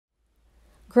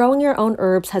Growing your own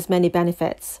herbs has many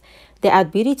benefits. They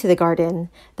add beauty to the garden,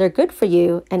 they're good for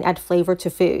you, and add flavor to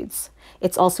foods.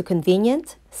 It's also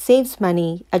convenient, saves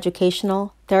money,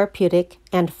 educational, therapeutic,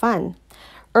 and fun.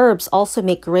 Herbs also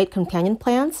make great companion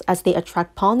plants as they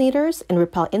attract pollinators and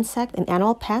repel insect and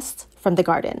animal pests from the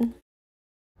garden.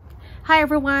 Hi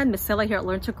everyone, Miss Silla here at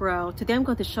Learn to Grow. Today I'm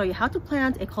going to show you how to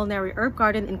plant a culinary herb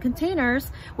garden in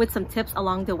containers with some tips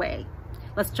along the way.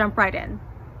 Let's jump right in.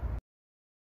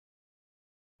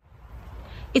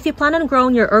 If you plan on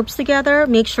growing your herbs together,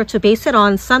 make sure to base it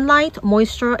on sunlight,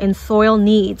 moisture, and soil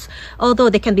needs, although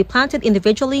they can be planted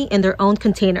individually in their own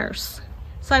containers.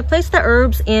 So I placed the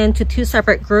herbs into two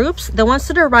separate groups. The ones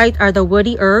to the right are the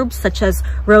woody herbs such as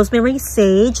rosemary,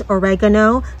 sage,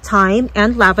 oregano, thyme,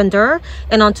 and lavender.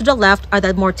 And onto the left are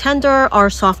the more tender or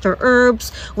softer herbs,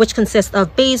 which consist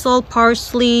of basil,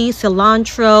 parsley,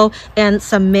 cilantro, and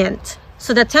some mint.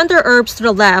 So the tender herbs to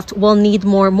the left will need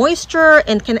more moisture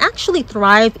and can actually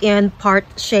thrive in part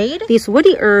shade. These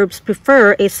woody herbs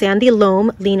prefer a sandy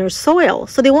loam, leaner soil,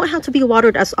 so they won't have to be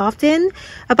watered as often,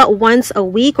 about once a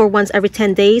week or once every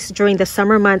 10 days during the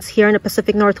summer months here in the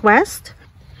Pacific Northwest.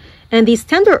 And these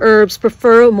tender herbs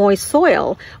prefer moist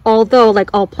soil, although like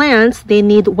all plants, they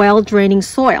need well-draining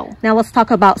soil. Now let's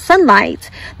talk about sunlight.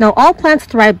 Now all plants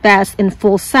thrive best in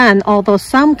full sun, although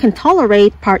some can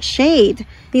tolerate part shade.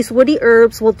 These woody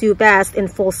herbs will do best in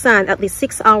full sun, at least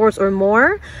 6 hours or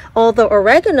more, although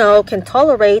oregano can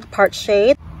tolerate part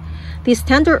shade. These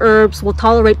tender herbs will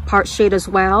tolerate part shade as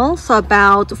well, so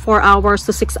about 4 hours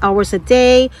to 6 hours a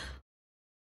day.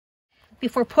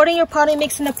 Before putting your potting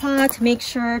mix in the pot, make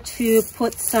sure to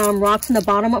put some rocks in the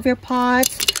bottom of your pot.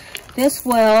 This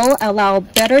will allow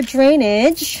better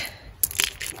drainage.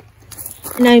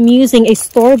 And I'm using a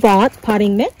store-bought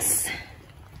potting mix.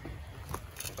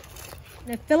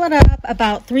 I fill it up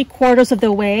about 3/4 of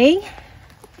the way,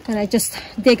 and I just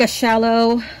dig a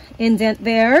shallow indent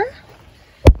there.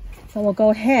 So we'll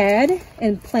go ahead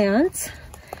and plant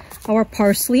our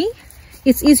parsley.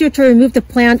 It's easier to remove the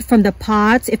plant from the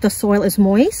pot if the soil is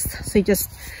moist. So you just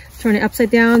turn it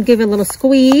upside down, give it a little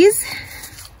squeeze.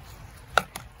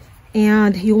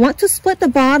 And you want to split the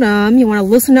bottom. You want to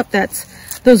loosen up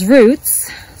those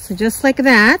roots. So just like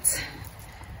that.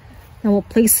 And we'll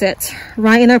place it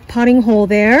right in our potting hole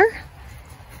there.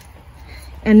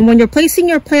 And when you're placing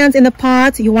your plant in the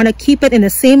pot, you want to keep it in the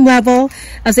same level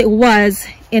as it was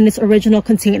in its original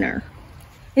container.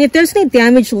 And if there's any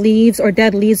damaged leaves or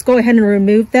dead leaves, go ahead and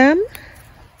remove them.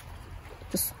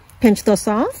 Just pinch those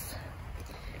off.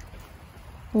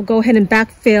 We'll go ahead and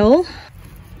backfill.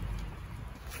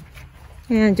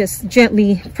 And just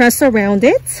gently press around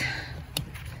it.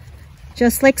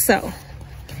 Just like so.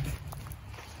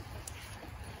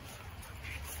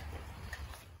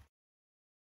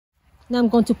 Now I'm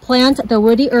going to plant the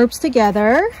woody herbs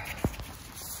together.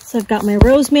 So I've got my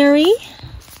rosemary.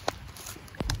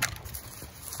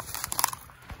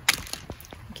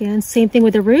 Again, same thing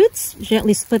with the roots.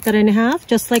 Gently split that in half,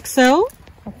 just like so.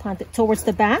 I'll plant it towards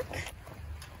the back.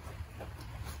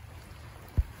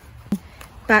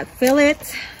 Backfill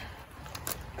it.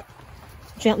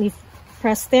 Gently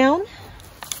press down.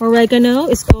 Oregano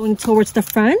is going towards the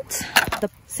front.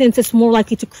 Since it's more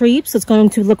likely to creep, so it's going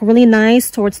to look really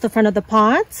nice towards the front of the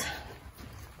pot.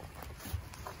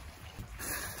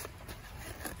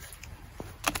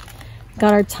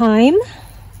 Got our thyme.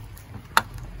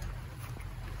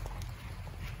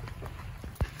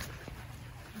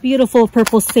 Beautiful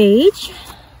purple sage.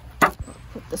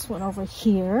 Put this one over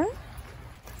here.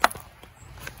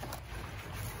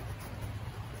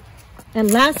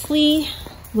 And lastly,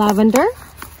 lavender.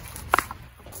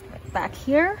 Right back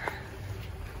here.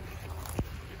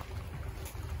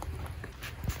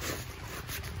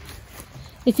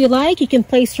 If you like, you can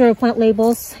place your plant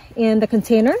labels in the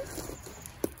container.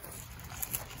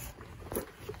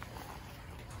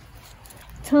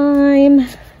 Thyme,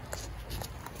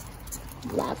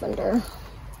 lavender.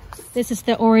 This is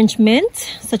the orange mint,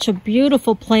 such a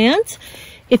beautiful plant.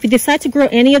 If you decide to grow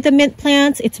any of the mint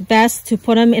plants, it's best to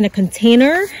put them in a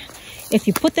container. If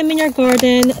you put them in your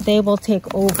garden, they will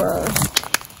take over.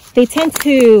 They tend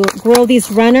to grow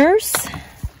these runners.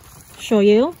 Show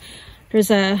you. There's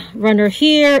a runner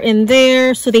here and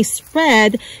there, so they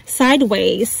spread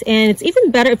sideways. And it's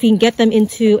even better if you can get them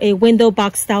into a window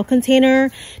box style container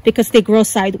because they grow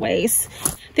sideways.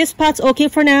 This pot's okay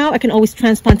for now. I can always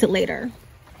transplant it later.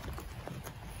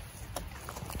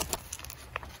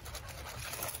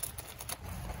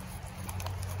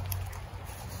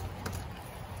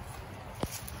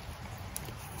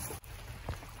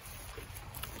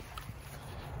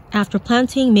 After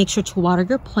planting, make sure to water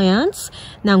your plants.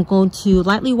 Now I'm going to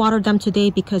lightly water them today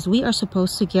because we are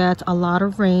supposed to get a lot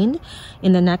of rain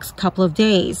in the next couple of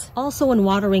days. Also, when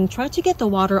watering, try to get the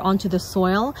water onto the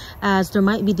soil as there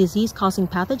might be disease-causing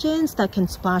pathogens that can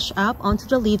splash up onto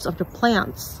the leaves of your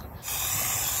plants.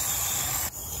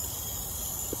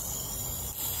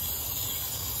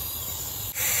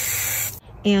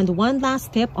 And one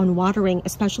last tip on watering,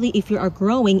 especially if you are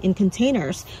growing in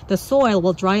containers, the soil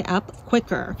will dry up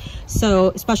quicker.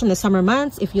 So especially in the summer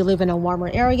months, if you live in a warmer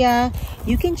area,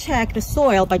 you can check the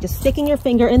soil by just sticking your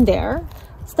finger in there.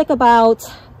 Stick about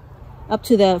up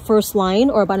to the first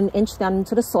line or about an inch down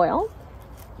into the soil.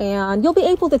 And you'll be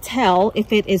able to tell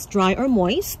if it is dry or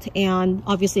moist. And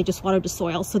obviously just water the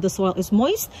soil so the soil is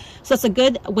moist. So that's a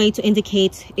good way to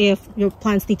indicate if your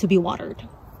plants need to be watered.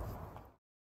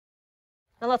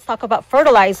 Now let's talk about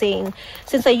fertilizing.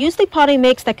 Since I use the potting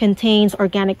mix that contains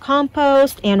organic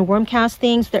compost and worm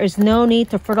castings, there is no need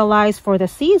to fertilize for the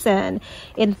season.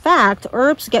 In fact,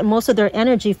 herbs get most of their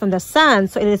energy from the sun,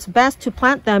 so it is best to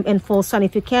plant them in full sun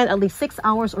if you can, at least 6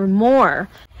 hours or more.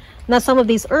 Now some of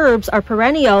these herbs are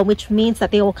perennial, which means that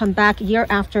they will come back year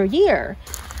after year,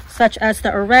 such as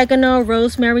the oregano,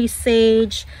 rosemary,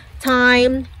 sage,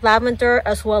 thyme, lavender,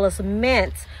 as well as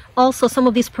mint. Also, some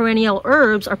of these perennial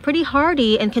herbs are pretty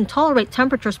hardy and can tolerate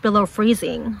temperatures below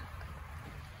freezing.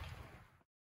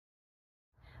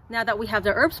 Now that we have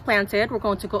the herbs planted, we're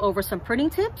going to go over some pruning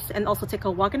tips and also take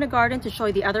a walk in the garden to show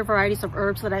you the other varieties of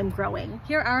herbs that I'm growing.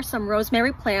 Here are some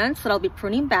rosemary plants that I'll be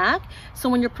pruning back. So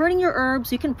when you're pruning your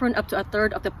herbs, you can prune up to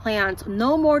 1/3 of the plant,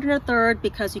 no more than 1/3,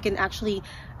 because you can actually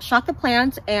shock the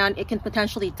plant and it can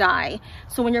potentially die.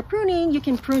 So when you're pruning, you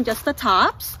can prune just the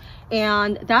tops,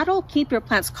 and that'll keep your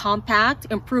plants compact,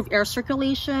 improve air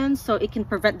circulation so it can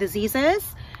prevent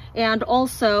diseases. And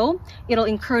also, it'll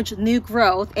encourage new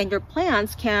growth, and your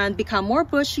plants can become more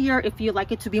bushier if you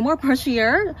like it to be more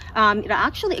bushier. It'll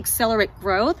actually accelerate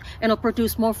growth and it'll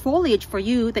produce more foliage for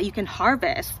you that you can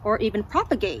harvest or even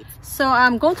propagate. So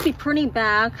I'm going to be pruning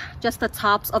back just the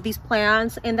tops of these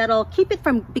plants, and that'll keep it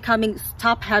from becoming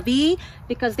top heavy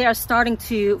because they are starting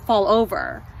to fall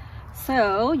over.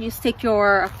 So you just take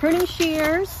your pruning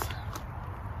shears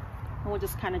and we'll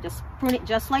just kind of just prune it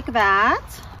just like that.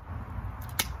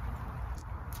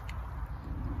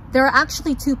 There are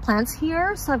actually 2 plants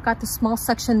here, so I've got the small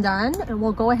section done, and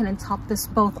we'll go ahead and top this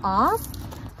both off.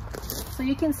 So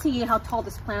you can see how tall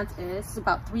this plant is. It's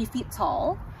about 3 feet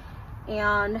tall,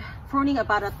 and pruning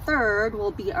about 1/3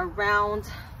 will be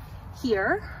around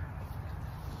here.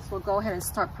 So we'll go ahead and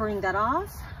start pruning that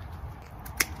off.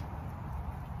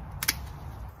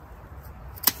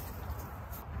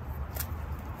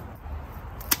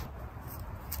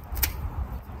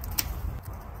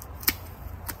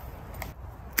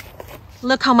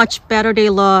 Look how much better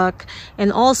they look.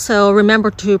 And also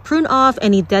remember to prune off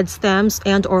any dead stems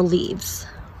and or leaves.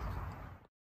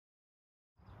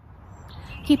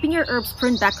 Keeping your herbs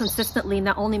pruned back consistently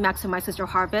not only maximizes your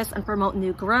harvest and promote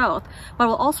new growth, but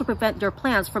will also prevent your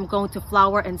plants from going to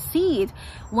flower and seed.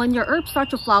 When your herbs start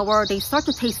to flower, they start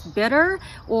to taste bitter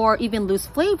or even lose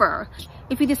flavor.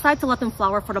 If you decide to let them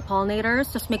flower for the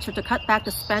pollinators, just make sure to cut back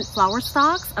the spent flower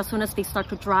stalks as soon as they start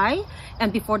to dry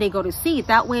and before they go to seed.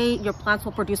 That way, your plants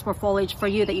will produce more foliage for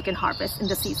you that you can harvest in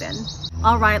the season.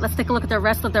 All right, let's take a look at the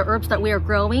rest of the herbs that we are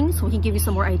growing so we can give you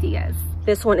some more ideas.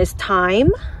 This one is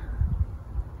thyme.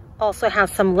 Also have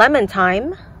some lemon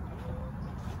thyme.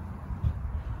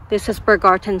 This is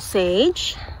Bergarten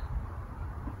sage.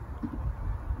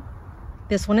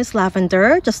 This one is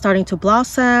lavender, just starting to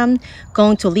blossom.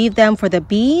 Going to leave them for the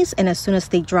bees, and as soon as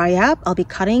they dry up, I'll be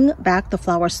cutting back the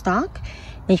flower stalk.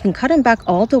 And you can cut them back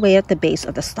all the way at the base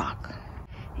of the stalk.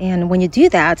 And when you do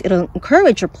that, it'll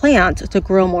encourage your plant to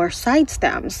grow more side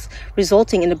stems,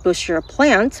 resulting in a bushier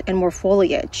plant and more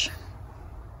foliage.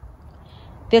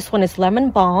 This one is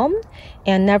lemon balm,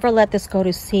 and never let this go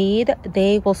to seed.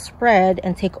 They will spread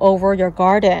and take over your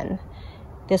garden.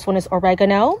 This one is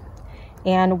oregano.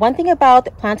 And one thing about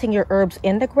planting your herbs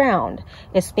in the ground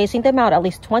is spacing them out at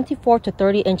least 24 to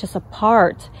 30 inches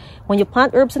apart. When you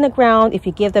plant herbs in the ground, if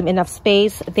you give them enough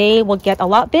space, they will get a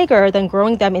lot bigger than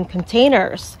growing them in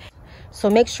containers.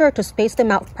 So make sure to space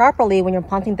them out properly when you're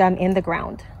planting them in the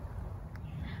ground.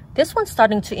 This one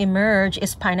starting to emerge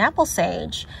is pineapple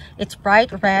sage. Its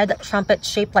bright red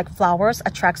trumpet-shaped like flowers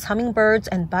attracts hummingbirds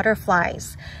and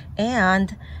butterflies.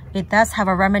 And it does have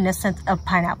a reminiscence of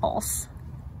pineapples.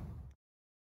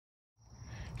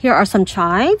 Here are some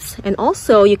chives, and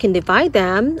also you can divide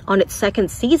them on its second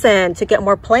season to get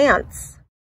more plants.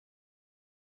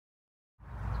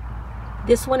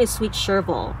 This one is sweet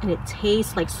chervil, and it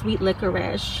tastes like sweet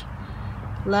licorice.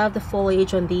 Love the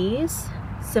foliage on these,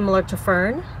 similar to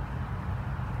fern.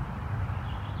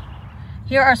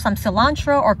 Here are some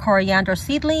cilantro or coriander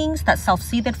seedlings that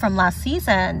self-seeded from last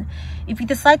season. If you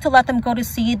decide to let them go to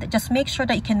seed, just make sure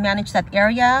that you can manage that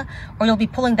area or you'll be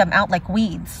pulling them out like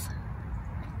weeds.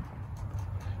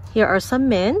 Here are some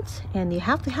mint, and you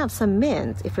have to have some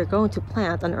mint if you're going to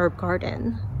plant an herb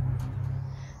garden.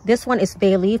 This one is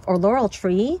bay leaf or laurel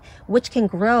tree, which can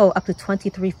grow up to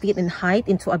 23 feet in height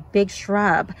into a big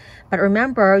shrub. But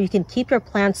remember, you can keep your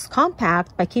plants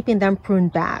compact by keeping them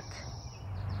pruned back.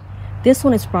 This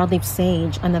one is broadleaf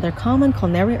sage, another common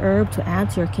culinary herb to add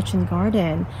to your kitchen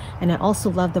garden. And I also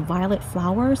love the violet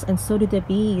flowers, and so do the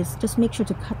bees. Just make sure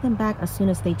to cut them back as soon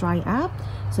as they dry up,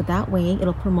 so that way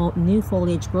it'll promote new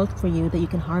foliage growth for you that you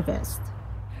can harvest.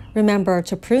 Remember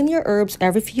to prune your herbs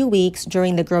every few weeks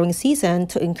during the growing season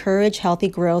to encourage healthy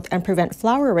growth and prevent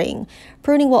flowering.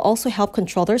 Pruning will also help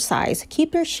control their size,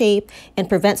 keep their shape, and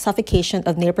prevent suffocation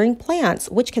of neighboring plants,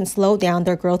 which can slow down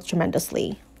their growth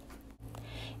tremendously.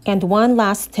 And one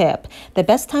last tip, the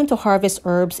best time to harvest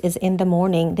herbs is in the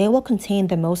morning. They will contain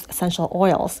the most essential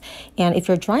oils. And if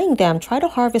you're drying them, try to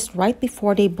harvest right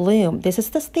before they bloom. This is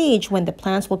the stage when the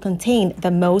plants will contain the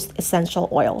most essential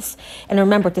oils. And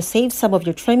remember to save some of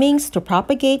your trimmings to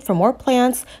propagate for more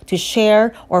plants to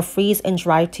share or freeze and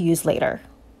dry to use later.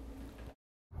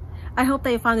 I hope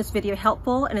that you found this video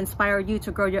helpful and inspire you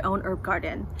to grow your own herb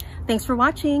garden. Thanks for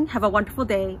watching. Have a wonderful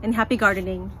day and happy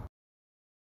gardening.